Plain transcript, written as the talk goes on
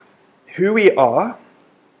who we are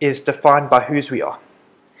is defined by whose we are.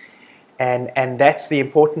 And that's the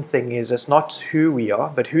important thing, is it's not who we are,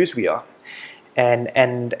 but whose we are.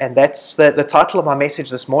 And that's the title of my message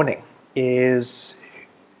this morning, is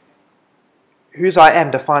whose I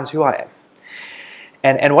am defines who I am.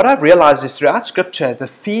 And what I've realized is throughout Scripture, the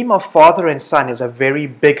theme of Father and Son is a very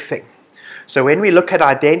big thing. So when we look at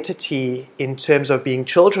identity in terms of being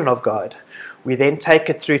children of God, we then take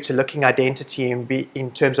it through to looking identity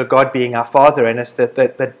in terms of God being our Father, and it's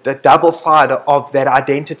the double side of that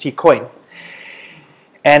identity coin.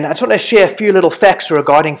 And I just want to share a few little facts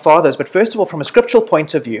regarding fathers, but first of all, from a scriptural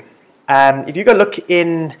point of view, if you go look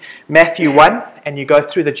in Matthew 1 and you go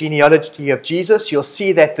through the genealogy of Jesus, you'll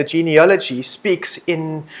see that the genealogy speaks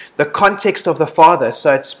in the context of the Father.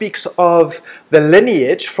 So it speaks of the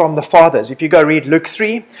lineage from the fathers. If you go read Luke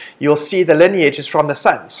 3, you'll see the lineage is from the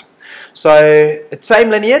sons. So the same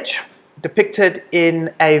lineage depicted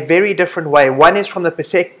in a very different way. One is from the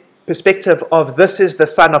perspective of this is the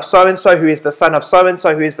son of so-and-so, who is the son of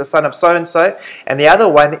so-and-so, who is the son of so-and-so, and the other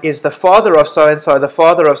one is the father of so-and-so, the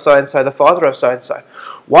father of so-and-so, the father of so-and-so.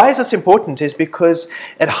 Why is this important? Is because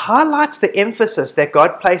it highlights the emphasis that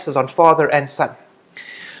God places on father and son.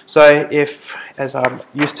 So if, as I'm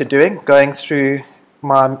used to doing, going through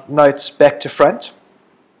my notes back to front,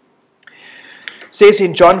 it says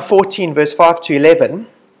in John 14 verse 5 to 11,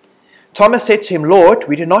 Thomas said to him, Lord,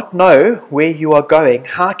 we do not know where you are going.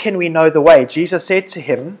 How can we know the way? Jesus said to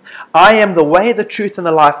him, I am the way, the truth, and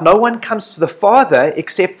the life. No one comes to the Father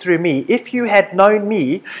except through me. If you had known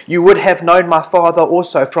me, you would have known my Father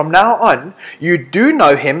also. From now on, you do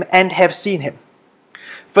know him and have seen him.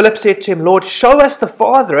 Philip said to him, Lord, show us the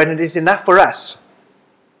Father, and it is enough for us.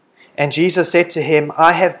 And Jesus said to him,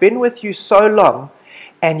 I have been with you so long,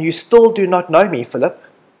 and you still do not know me, Philip.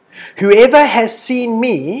 Whoever has seen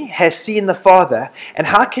me has seen the Father. And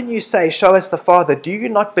how can you say, show us the Father? Do you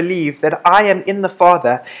not believe that I am in the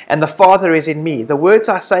Father and the Father is in me? The words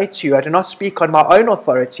I say to you, I do not speak on my own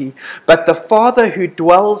authority, but the Father who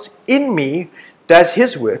dwells in me does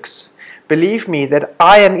his works. Believe me that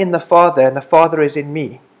I am in the Father and the Father is in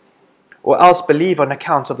me. Or else believe on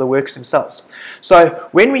account of the works themselves. So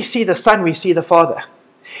when we see the Son, we see the Father.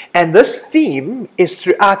 And this theme is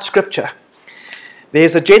throughout Scripture.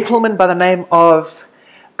 There's a gentleman by the name of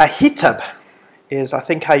Ahitub, is I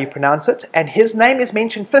think how you pronounce it, and his name is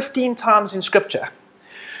mentioned 15 times in Scripture.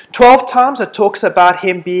 12 times it talks about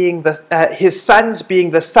him being his sons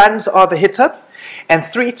being the sons of Ahitub, and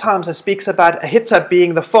 3 times it speaks about Ahitub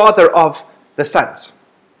being the father of the sons.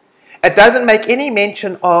 It doesn't make any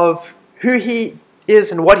mention of who he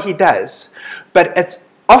is and what he does, but it's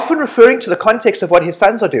often referring to the context of what his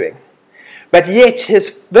sons are doing. But yet,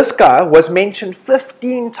 this guy was mentioned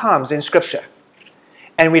 15 times in Scripture.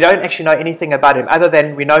 And we don't actually know anything about him, other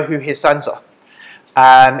than we know who his sons are.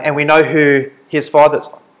 And we know who his fathers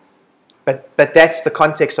are. But that's the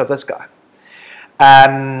context of this guy.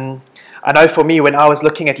 I know for me, when I was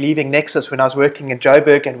looking at leaving Nexus, when I was working in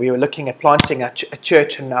Joburg, and we were looking at planting a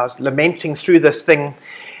church, and I was lamenting through this thing,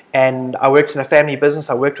 and I worked in a family business,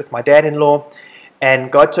 I worked with my dad-in-law,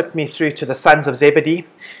 and God took me through to the sons of Zebedee.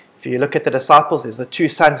 If you look at the disciples, there's the 2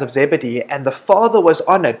 sons of Zebedee, and the father was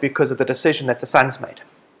honored because of the decision that the sons made.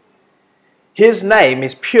 His name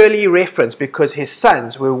is purely referenced because his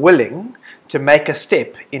sons were willing to make a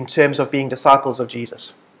step in terms of being disciples of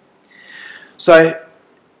Jesus. So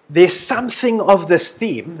there's something of this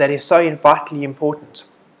theme that is so vitally important.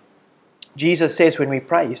 Jesus says when we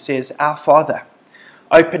pray, he says, Our Father,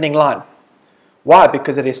 opening line. Why?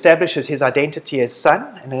 Because it establishes his identity as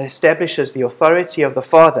son, and it establishes the authority of the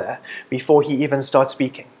Father before he even starts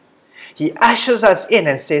speaking. He ushers us in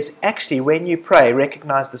and says, actually, when you pray,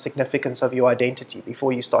 recognize the significance of your identity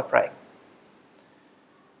before you start praying.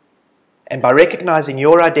 And by recognizing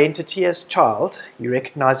your identity as child, you're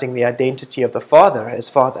recognizing the identity of the Father as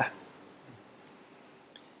Father.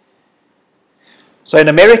 So in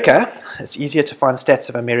America, it's easier to find stats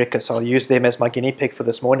of America, so I'll use them as my guinea pig for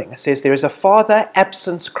this morning. It says there is a father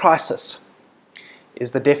absence crisis,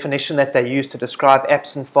 is the definition that they use to describe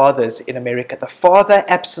absent fathers in America. The father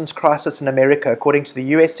absence crisis in America, according to the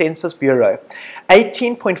US Census Bureau.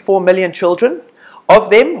 18.4 million children,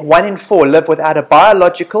 of them 1 in 4 live without a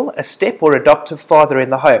biological, a step or adoptive father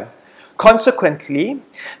in the home. Consequently,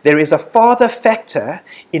 there is a father factor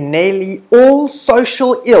in nearly all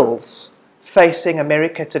social ills facing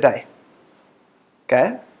America today.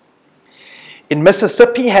 Okay? In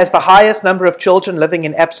Mississippi has the highest number of children living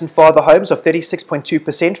in absent father homes of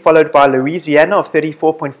 36.2%, followed by Louisiana of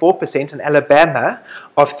 34.4% and Alabama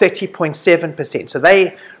of 30.7%. So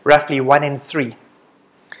they roughly 1 in 3.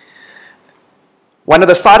 One of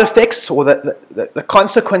the side effects or the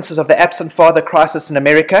consequences of the absent father crisis in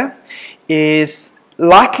America is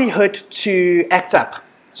likelihood to act up.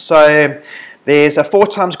 So there's a 4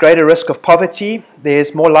 times greater risk of poverty.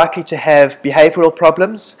 There's more likely to have behavioral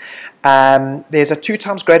problems. There's a 2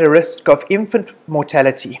 times greater risk of infant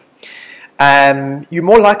mortality. You're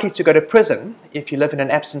more likely to go to prison if you live in an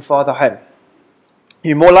absent father home.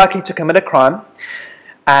 You're more likely to commit a crime.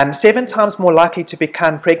 7 times more likely to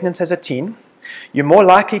become pregnant as a teen. You're more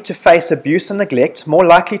likely to face abuse and neglect, more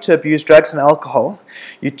likely to abuse drugs and alcohol.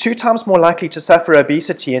 You're 2 times more likely to suffer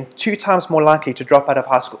obesity and 2 times more likely to drop out of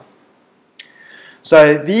high school.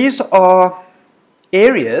 So these are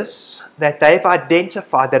areas that they've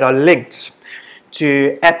identified that are linked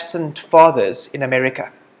to absent fathers in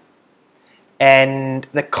America and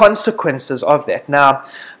the consequences of that. Now,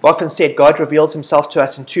 I've often said God reveals himself to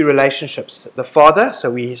us in 2 relationships. The Father,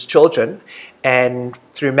 so we're his children, and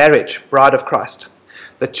through marriage, bride of Christ.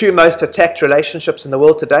 The 2 most attacked relationships in the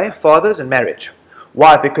world today, fathers and marriage.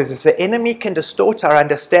 Why? Because if the enemy can distort our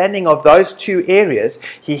understanding of those 2 areas,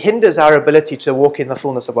 he hinders our ability to walk in the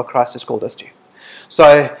fullness of what Christ has called us to.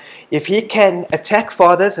 So if he can attack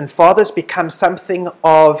fathers and fathers become something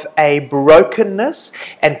of a brokenness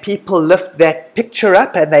and people lift that picture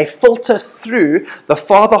up and they filter through the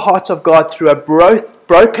father heart of God through a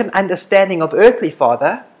broken understanding of earthly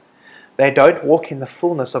father, they don't walk in the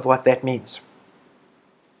fullness of what that means.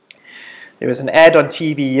 There was an ad on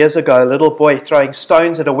TV years ago, a little boy throwing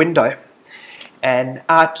stones at a window, and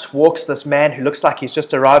out walks this man who looks like he's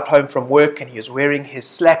just arrived home from work, and he was wearing his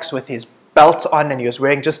slacks with his belt on, and he was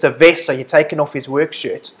wearing just a vest, so he'd taken off his work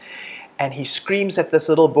shirt. And he screams at this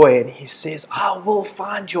little boy, and he says, "I will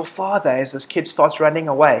find your father," as this kid starts running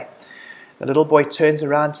away. The little boy turns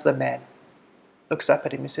around to the man, looks up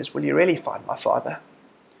at him and says, "Will you really find my father?"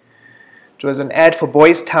 It was an ad for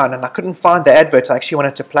Boys Town, and I couldn't find the advert. I actually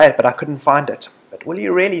wanted to play it, but I couldn't find it. But will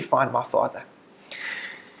you really find my father?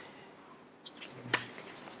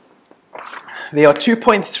 There are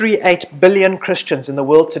 2.38 billion Christians in the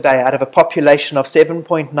world today out of a population of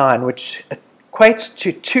 7.9, which equates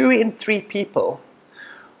to 2 in 3 people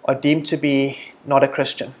are deemed to be not a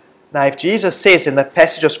Christian. Now, if Jesus says in the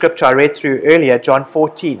passage of Scripture I read through earlier, John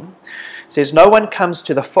 14, says, "No one comes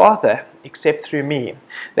to the Father except through me,"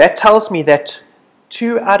 that tells me that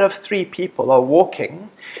 2 out of 3 people are walking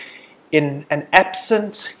in an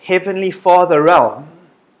absent Heavenly Father realm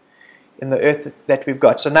in the earth that we've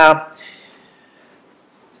got. So now,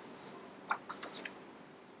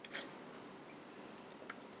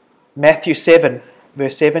 Matthew 7,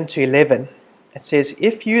 verse 7 to 11, it says,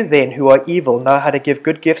 "If you then, who are evil, know how to give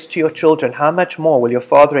good gifts to your children, how much more will your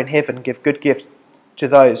Father in heaven give good gifts to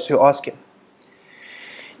those who ask him?"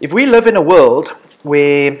 If we live in a world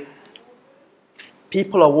where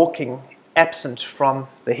people are walking absent from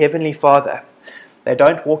the Heavenly Father, they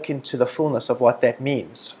don't walk into the fullness of what that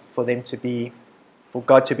means for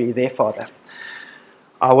God to be their Father.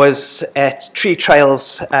 I was at Tree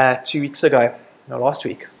Trails 2 weeks ago, no, last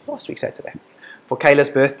week Saturday, for Kayla's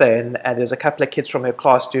birthday, and there's a couple of kids from her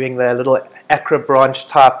class doing the little acro branch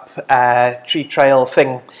type tree trail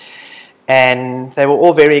thing, and they were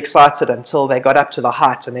all very excited until they got up to the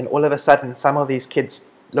height, and then all of a sudden some of these kids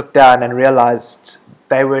looked down and realized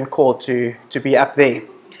they weren't called to be up there,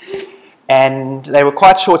 and they were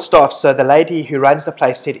quite short-staffed. So the lady who runs the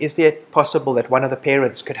place said, "Is it possible that one of the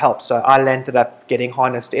parents could help?" So I landed up getting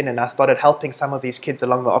harnessed in, and I started helping some of these kids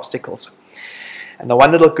along the obstacles. And the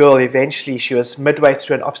one little girl, eventually, she was midway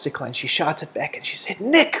through an obstacle, and she shouted back, and she said,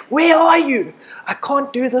 "Nick, where are you? I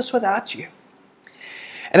can't do this without you."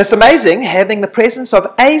 And it's amazing having the presence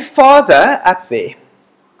of a father up there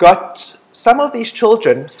got some of these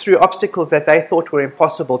children through obstacles that they thought were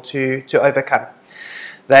impossible to overcome.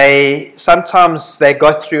 Sometimes they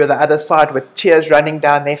got through the other side with tears running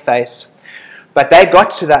down their face, but they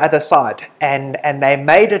got to the other side, and they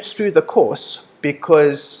made it through the course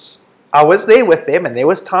because I was there with them, and there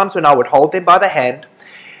was times when I would hold them by the hand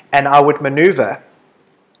and I would maneuver.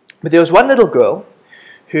 But there was one little girl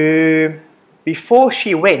who, before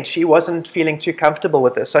she went, she wasn't feeling too comfortable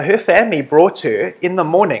with this. So her family brought her in the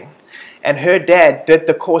morning, and her dad did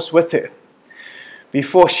the course with her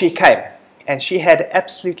before she came. And she had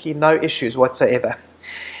absolutely no issues whatsoever.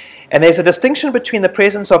 And there's a distinction between the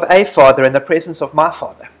presence of a father and the presence of my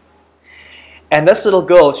father. And this little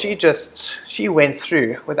girl, she went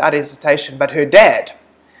through without hesitation. But her dad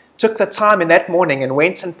took the time in that morning and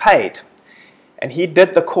went and paid. And he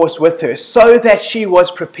did the course with her so that she was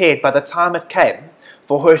prepared by the time it came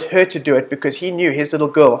for her to do it, because he knew his little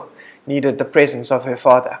girl needed the presence of her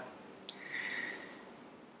father.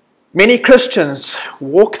 Many Christians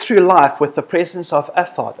walk through life with the presence of a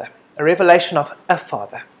Father, a revelation of a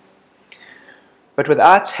Father, but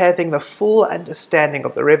without having the full understanding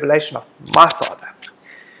of the revelation of my Father.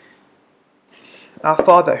 Our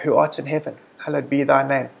Father who art in heaven, hallowed be thy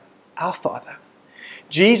name. Our Father.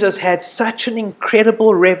 Jesus had such an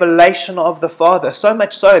incredible revelation of the Father, so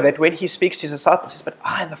much so that when he speaks to his disciples, he says, but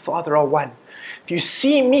I and the Father are one. If you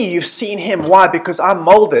see me, you've seen him. Why? Because I'm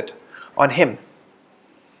molded on him.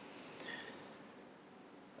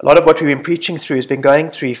 A lot of what we've been preaching through has been going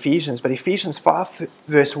through Ephesians, but Ephesians 5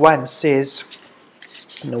 verse 1 says,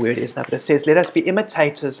 I don't know where it is now, but it says, let us be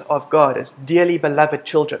imitators of God as dearly beloved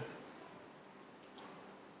children.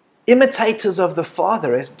 Imitators of the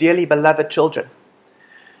Father as dearly beloved children.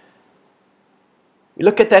 You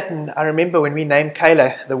look at that, and I remember when we named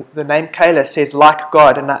Kayla, the name Kayla says like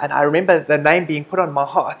God, and I remember the name being put on my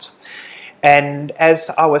heart. And as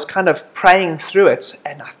I was kind of praying through it,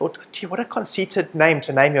 and I thought, gee, what a conceited name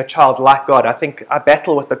to name your child like God. I think I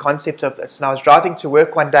battle with the concept of this. And I was driving to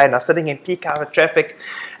work one day, and I was sitting in peak hour traffic,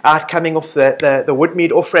 out coming off the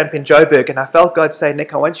Woodmead off-ramp in Joburg, and I felt God say,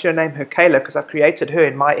 Nick, I want you to name her Kayla because I've created her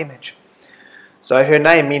in my image. So her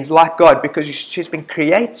name means like God because she's been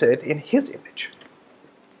created in his image.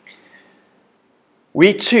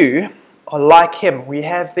 We too are like him. We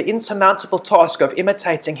have the insurmountable task of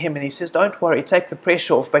imitating him. And he says, don't worry, take the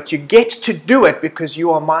pressure off. But you get to do it because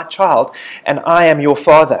you are my child and I am your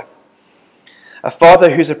Father. A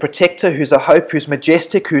Father who's a protector, who's a hope, who's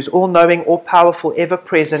majestic, who's all-knowing, all-powerful,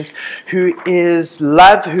 ever-present, who is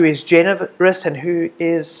love, who is generous, and who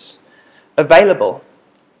is available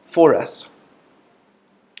for us.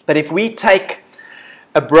 But if we take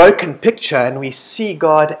a broken picture and we see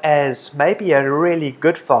God as maybe a really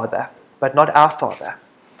good Father, but not our Father.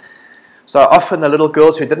 So often the little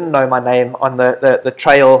girls who didn't know my name on the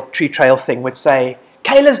tree trail thing would say,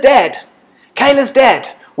 Kayla's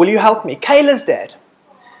dad, will you help me? Kayla's dad.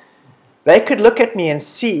 They could look at me and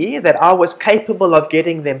see that I was capable of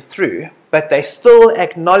getting them through, but they still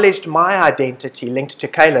acknowledged my identity linked to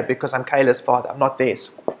Kayla because I'm Kayla's father, I'm not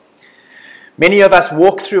theirs. Many of us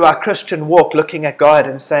walk through our Christian walk looking at God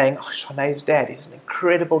and saying, oh, Shanae's dad is an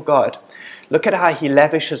incredible God. Look at how he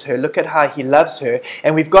lavishes her. Look at how he loves her.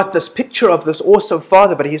 And we've got this picture of this awesome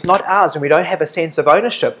Father, but he's not ours and we don't have a sense of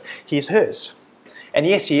ownership. He's hers. And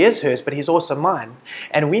yes, he is hers, but he's also mine.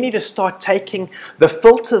 And we need to start taking the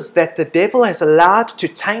filters that the devil has allowed to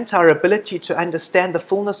taint our ability to understand the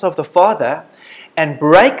fullness of the Father and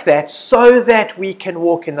break that so that we can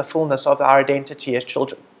walk in the fullness of our identity as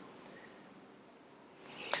children.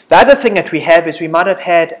 The other thing that we have is we might have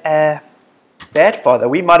had a bad father.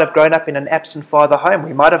 We might have grown up in an absent father home.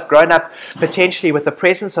 We might have grown up potentially with the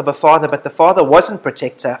presence of a father, but the father wasn't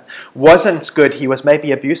protector, wasn't good. He was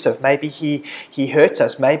maybe abusive. Maybe he hurt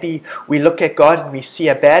us. Maybe we look at God and we see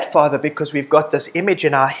a bad father because we've got this image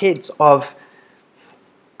in our heads of,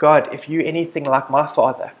 God, if you're anything like my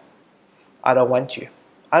father, I don't want you.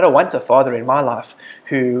 I don't want a father in my life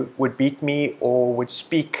who would beat me or would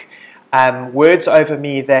speak words over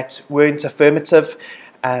me that weren't affirmative.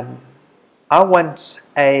 I want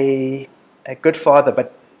a good father,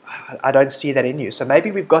 but I don't see that in you. So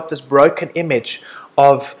maybe we've got this broken image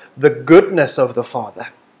of the goodness of the Father.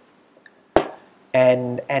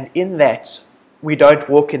 And in that, we don't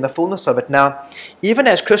walk in the fullness of it. Now, even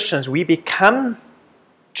as Christians, we become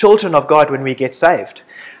children of God when we get saved.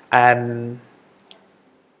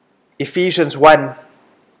 Ephesians 1,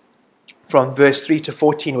 from verse 3 to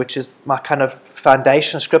 14, which is my kind of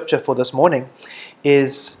foundation scripture for this morning,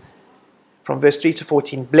 is from verse 3 to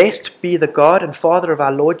 14. Blessed be the God and Father of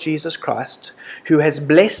our Lord Jesus Christ, who has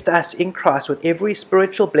blessed us in Christ with every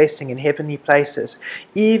spiritual blessing in heavenly places,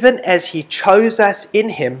 even as he chose us in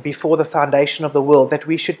him before the foundation of the world, that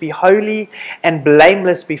we should be holy and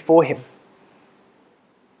blameless before him.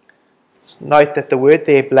 Note that the word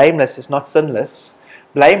there, blameless, is not sinless.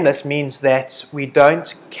 Blameless means that we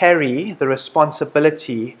don't carry the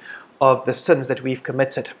responsibility of the sins that we've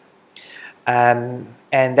committed. And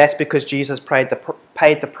that's because Jesus paid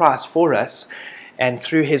the price for us. And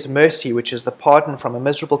through his mercy, which is the pardon from a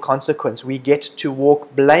miserable consequence, we get to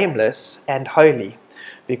walk blameless and holy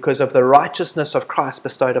because of the righteousness of Christ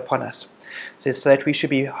bestowed upon us. It says, so that we should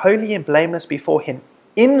be holy and blameless before him.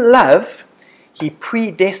 In love, he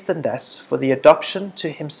predestined us for the adoption to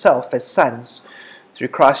himself as sons through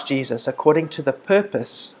Christ Jesus, according to the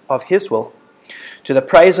purpose of his will, to the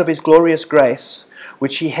praise of his glorious grace,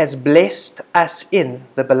 which he has blessed us in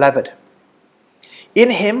the beloved. In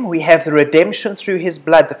him we have the redemption through his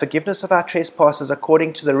blood, the forgiveness of our trespasses,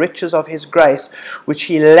 according to the riches of his grace, which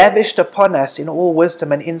he lavished upon us in all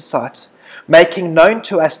wisdom and insight. making known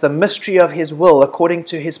to us the mystery of his will according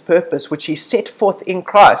to his purpose, which he set forth in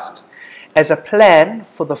Christ as a plan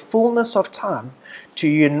for the fullness of time, to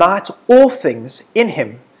unite all things in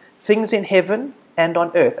him, things in heaven and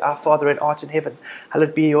on earth. Our Father who art in heaven,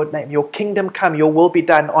 hallowed be your name. Your kingdom come, your will be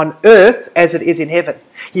done on earth as it is in heaven.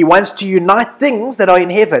 He wants to unite things that are in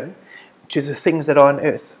heaven to the things that are on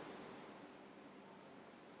earth.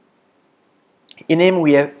 In him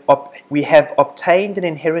we have obtained an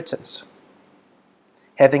inheritance,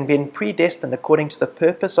 having been predestined according to the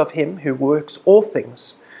purpose of him who works all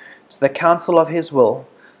things to the counsel of his will,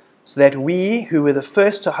 so that we who were the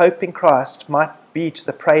first to hope in Christ might be to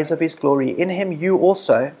the praise of his glory. In him you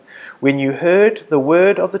also, when you heard the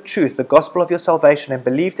word of the truth, the gospel of your salvation, and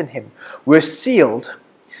believed in him, were sealed.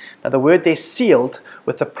 Now the word there, sealed,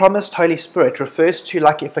 with the promised Holy Spirit, refers to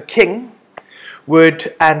like if a king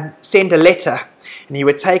would send a letter, and he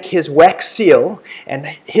would take his wax seal, and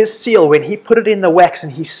his seal, when he put it in the wax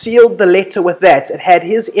and he sealed the letter with that, it had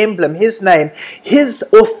his emblem, his name, his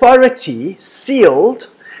authority sealed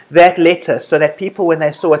that letter, so that people, when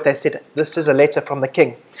they saw it, they said, this is a letter from the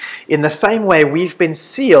king. In the same way, we've been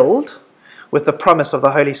sealed with the promise of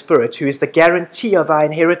the Holy Spirit, who is the guarantee of our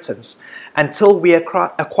inheritance until we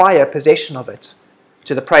acquire possession of it,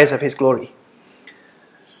 to the praise of his glory.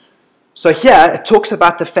 So here it talks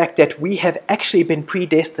about the fact that we have actually been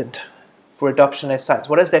predestined for adoption as sons.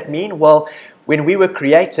 What does that mean? Well, when we were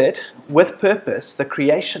created with purpose, the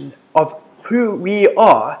creation of who we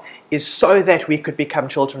are is so that we could become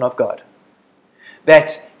children of God.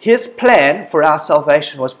 That his plan for our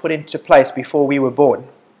salvation was put into place before we were born.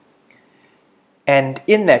 And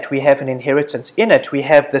in that we have an inheritance. In it we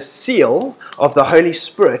have the seal of the Holy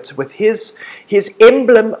Spirit with his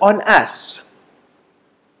emblem on us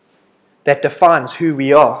that defines who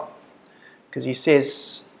we are. Because he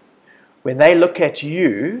says, when they look at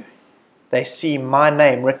you, they see my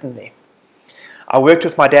name written there. I worked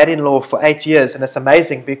with my dad-in-law for 8 years, and it's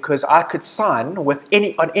amazing because I could sign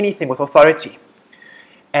on anything with authority.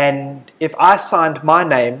 And if I signed my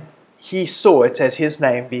name, he saw it as his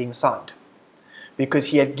name being signed, because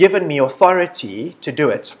he had given me authority to do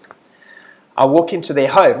it. I walk into their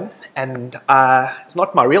home, and it's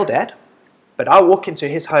not my real dad, but I walk into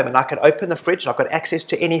his home and I can open the fridge and I've got access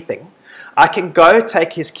to anything. I can go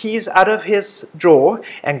take his keys out of his drawer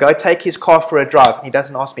and go take his car for a drive, and he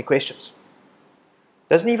doesn't ask me questions.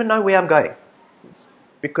 Doesn't even know where I'm going,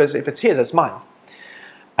 because if it's his, it's mine.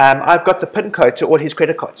 I've got the PIN code to all his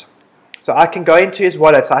credit cards. So I can go into his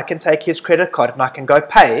wallet, I can take his credit card, and I can go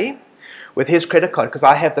pay with his credit card because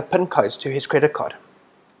I have the PIN codes to his credit card.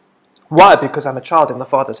 Why? Because I'm a child in the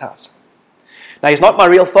Father's house. Now, he's not my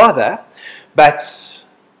real father, but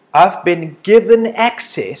I've been given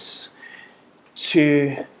access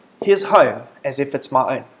to his home as if it's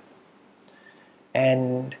my own.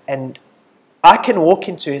 And I can walk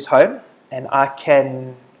into his home and I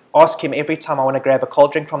can ask him every time I want to grab a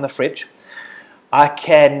cold drink from the fridge. I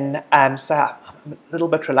can say I'm a little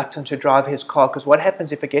bit reluctant to drive his car because what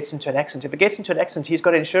happens if it gets into an accident? If it gets into an accident, he's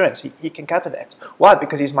got insurance. He can cover that. Why?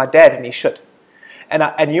 Because he's my dad and he should.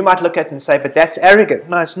 And you might look at it and say, but that's arrogant.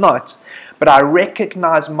 No, it's not. But I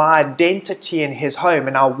recognize my identity in his home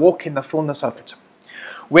and I walk in the fullness of it.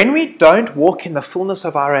 When we don't walk in the fullness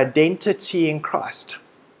of our identity in Christ,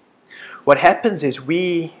 what happens is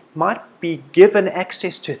we might be given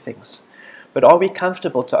access to things, but are we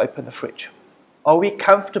comfortable to open the fridge? Are we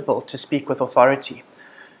comfortable to speak with authority?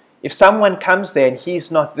 If someone comes there and he's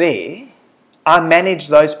not there, I manage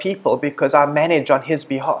those people because I manage on his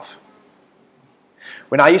behalf.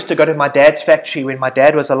 When I used to go to my dad's factory when my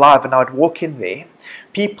dad was alive and I would walk in there,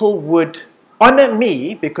 people would honor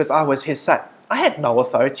me because I was his son. I had no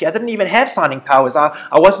authority. I didn't even have signing powers. I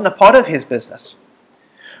wasn't a part of his business.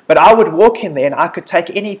 But I would walk in there and I could take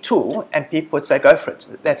any tool and people would say, go for it.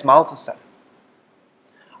 That's Miles' son.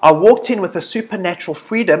 I walked in with a supernatural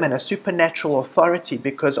freedom and a supernatural authority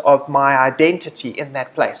because of my identity in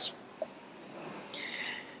that place.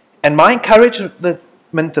 And my encouragement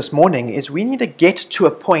this morning is we need to get to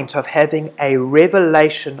a point of having a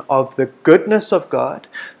revelation of the goodness of God,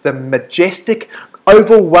 the majestic,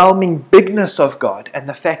 overwhelming bigness of God, and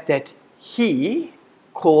the fact that He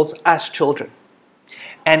calls us children.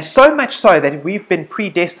 And so much so that we've been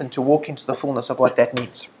predestined to walk into the fullness of what that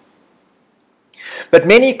means. But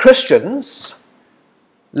many Christians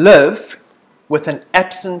live with an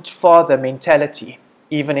absent father mentality,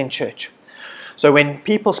 even in church. So when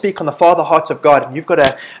people speak on the Father heart of God, and you've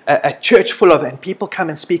got a church full of it, and people come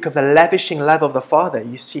and speak of the lavishing love of the Father,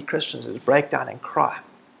 you see Christians just break down and cry.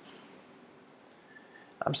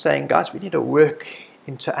 I'm saying, guys, we need to work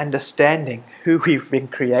into understanding who we've been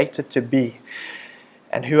created to be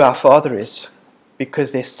and who our Father is,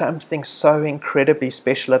 because there's something so incredibly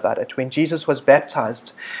special about it. When Jesus was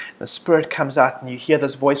baptized, the Spirit comes out and you hear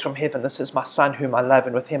this voice from heaven, "This is my Son whom I love,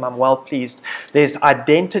 and with him I'm well pleased." There's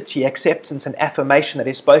identity, acceptance, and affirmation that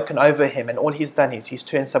is spoken over him, and all he's done is he's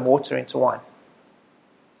turned some water into wine.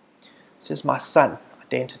 This is my Son,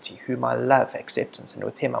 identity, whom I love, acceptance, and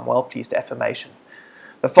with him I'm well pleased, affirmation.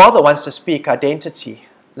 The Father wants to speak identity,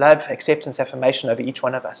 love, acceptance, affirmation over each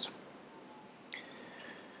one of us.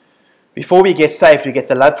 Before we get saved, we get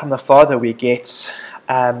the love from the Father, we get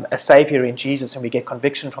a Savior in Jesus, and we get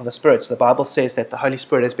conviction from the Spirit. So the Bible says that the Holy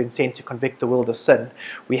Spirit has been sent to convict the world of sin.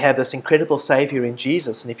 We have this incredible Savior in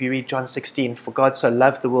Jesus, and if you read John 16, "For God so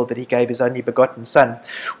loved the world that he gave his only begotten Son."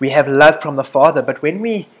 We have love from the Father, but when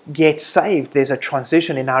we get saved, there's a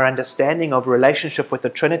transition in our understanding of relationship with the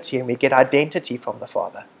Trinity, and we get identity from the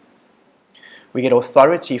Father. We get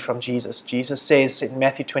authority from Jesus. Jesus says in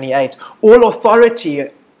Matthew 28, "All authority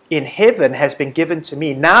in heaven has been given to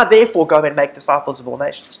me. Now therefore go and make disciples of all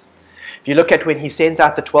nations." If you look at when he sends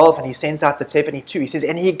out the 12 and he sends out the 72, he says,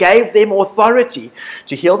 "And he gave them authority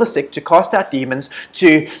to heal the sick, to cast out demons,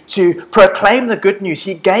 to proclaim the good news."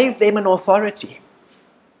 He gave them an authority.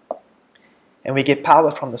 And we get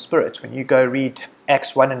power from the Spirit. When you go read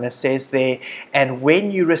Acts 1, and it says there, "And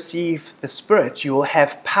when you receive the Spirit, you will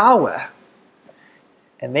have power.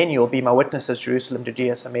 And then you'll be my witnesses, Jerusalem,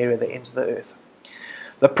 Judea, Samaria, the ends of the earth."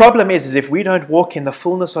 The problem is if we don't walk in the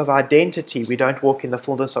fullness of identity, we don't walk in the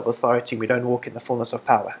fullness of authority, we don't walk in the fullness of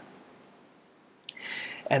power.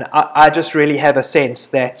 And I just really have a sense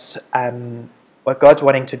that what God's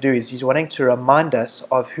wanting to do is he's wanting to remind us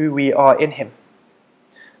of who we are in him,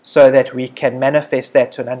 so that we can manifest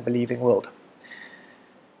that to an unbelieving world.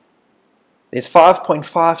 There's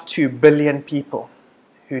 5.52 billion people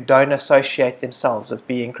who don't associate themselves with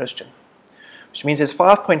being Christian, which means there's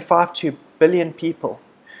 5.52 billion people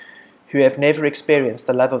who have never experienced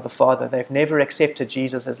the love of the Father. They've never accepted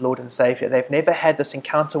Jesus as Lord and Savior. They've never had this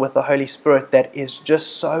encounter with the Holy Spirit that is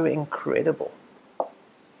just so incredible.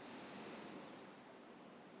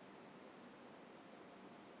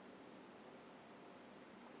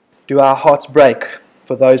 Do our hearts break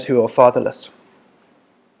for those who are fatherless?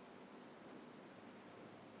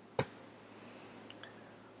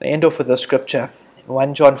 The end off with the scripture. In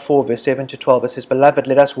 1 John 4, verse 7 to 12, it says, "Beloved,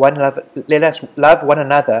 let us love one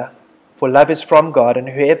another, for love is from God, and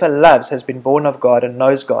whoever loves has been born of God and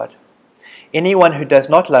knows God. Anyone who does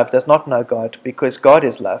not love does not know God, because God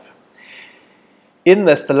is love. In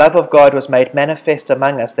this, the love of God was made manifest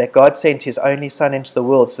among us, that God sent his only Son into the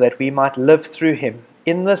world so that we might live through him.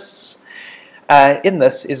 In this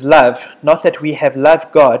is love, not that we have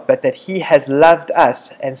loved God, but that he has loved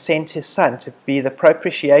us and sent his Son to be the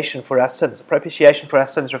propitiation for our sins." The propitiation for our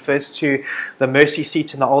sins refers to the mercy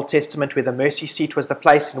seat in the Old Testament, where the mercy seat was the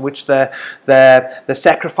place in which the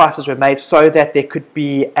sacrifices were made, so that there could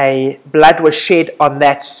be blood was shed on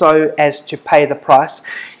that so as to pay the price.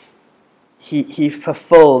 He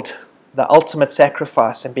fulfilled the ultimate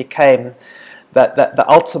sacrifice and became the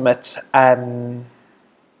ultimate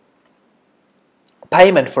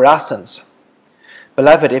payment for our sins.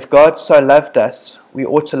 Beloved, if God so loved us, we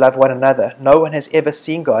ought to love one another. No one has ever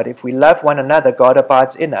seen God. If we love one another, God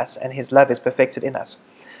abides in us, and his love is perfected in us.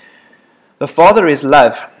 The Father is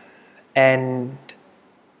love, and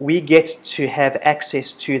we get to have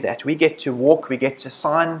access to that. We get to walk, we get to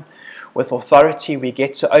sign with authority, we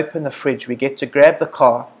get to open the fridge, we get to grab the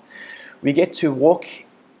car, we get to walk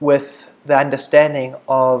with the understanding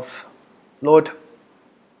of, "Lord,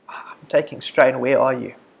 I'm taking strain, where are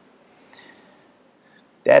you?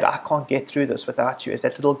 Dad, I can't get through this without you." As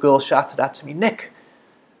that little girl shouted out to me, "Nick,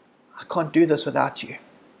 I can't do this without you."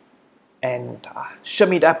 And I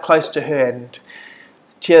shimmied up close to her, and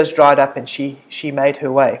tears dried up, and she made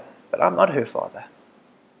her way. But I'm not her father.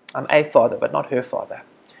 I'm a father, but not her father.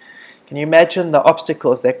 Can you imagine the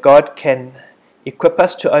obstacles that God can equip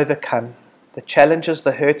us to overcome, the challenges,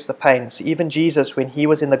 the hurts, the pains? Even Jesus, when he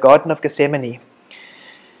was in the Garden of Gethsemane,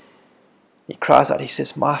 he cries out, he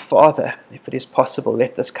says, "My Father, if it is possible,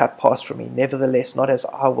 let this cup pass from me. Nevertheless, not as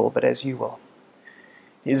I will, but as you will."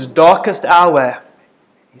 His darkest hour,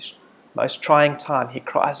 his most trying time, he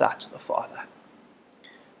cries out to the Father,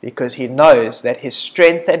 because he knows that his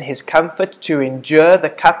strength and his comfort to endure the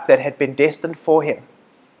cup that had been destined for him,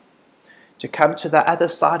 to come to the other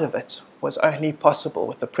side of it, was only possible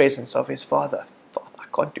with the presence of his Father. "Father, I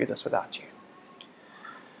can't do this without you."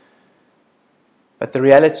 But the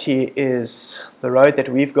reality is, the road that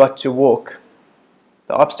we've got to walk,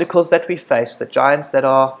 the obstacles that we face, the giants that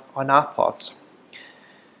are on our paths,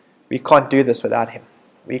 we can't do this without him.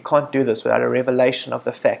 We can't do this without a revelation of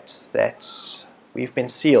the fact that we've been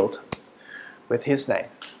sealed with His name.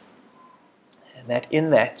 And that in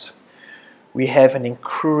that, we have an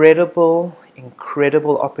incredible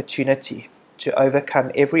opportunity to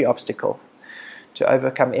overcome every obstacle, to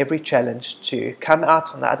overcome every challenge, to come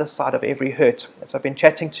out on the other side of every hurt. As I've been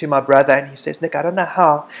chatting to my brother, and he says, Nick, I don't know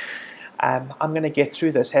how I'm going to get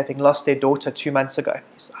through this, having lost their daughter 2 months ago.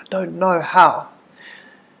 He said, I don't know how.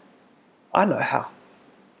 I know how.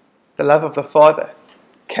 The love of the Father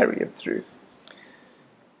carry him through.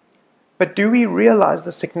 But do we realize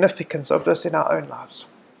the significance of this in our own lives?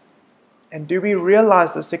 And do we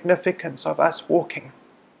realize the significance of us walking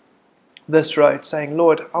this road, saying,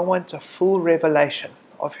 Lord, I want a full revelation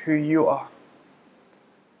of who you are.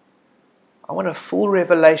 I want a full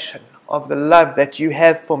revelation of the love that you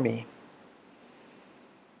have for me,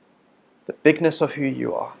 the bigness of who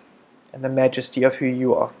you are, and the majesty of who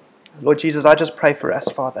you are. Lord Jesus, I just pray for us,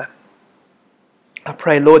 Father. I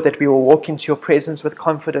pray, Lord, that we will walk into your presence with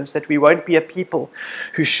confidence, that we won't be a people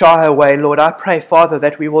who shy away. Lord, I pray, Father,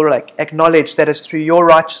 that we will acknowledge that it's through your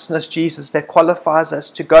righteousness, Jesus, that qualifies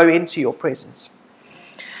us to go into your presence.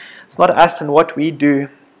 It's not us and what we do,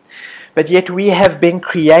 but yet we have been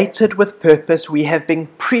created with purpose. We have been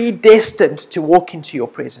predestined to walk into your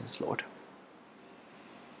presence, Lord.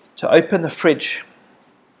 To open the fridge,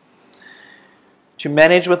 to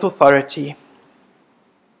manage with authority,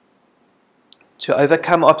 to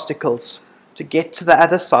overcome obstacles, to get to the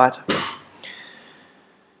other side,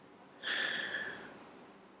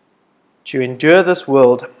 to endure this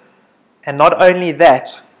world, and not only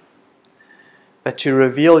that, but to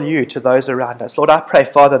reveal you to those around us. Lord, I pray,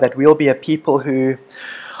 Father, that we'll be a people who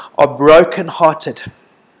are broken-hearted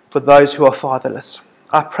for those who are fatherless.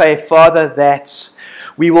 I pray, Father, that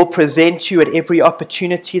we will present you at every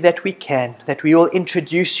opportunity that we can, that we will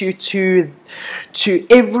introduce you to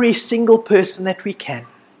every single person that we can,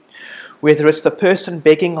 whether it's the person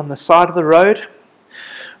begging on the side of the road,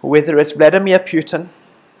 or whether it's Vladimir Putin,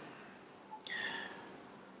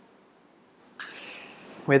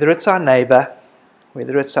 whether it's our neighbor,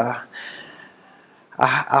 whether it's our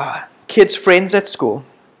kids' friends at school.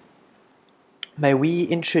 May we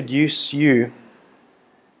introduce you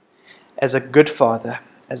as a good Father,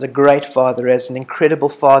 as a great Father, as an incredible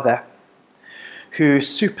Father who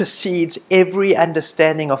supersedes every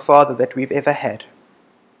understanding of Father that we've ever had.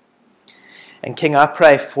 And King, I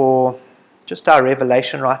pray for just our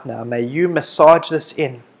revelation right now. May you massage this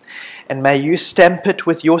in, and may you stamp it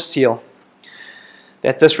with your seal,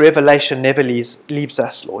 that this revelation never leaves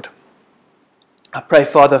us, Lord. I pray,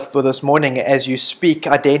 Father, for this morning as you speak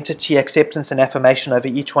identity, acceptance, and affirmation over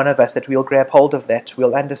each one of us, that we'll grab hold of that,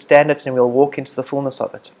 we'll understand it, and we'll walk into the fullness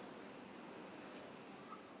of it.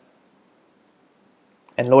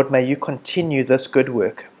 And Lord, may you continue this good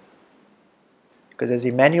work. Because as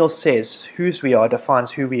Emmanuel says, whose we are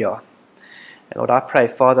defines who we are. And Lord, I pray,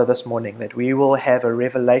 Father, this morning that we will have a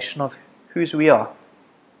revelation of whose we are,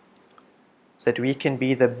 so that we can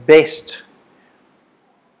be the best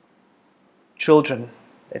children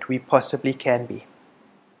that we possibly can be,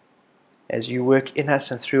 as you work in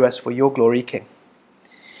us and through us for your glory, King.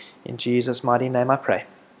 In Jesus' mighty name I pray.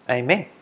 Amen.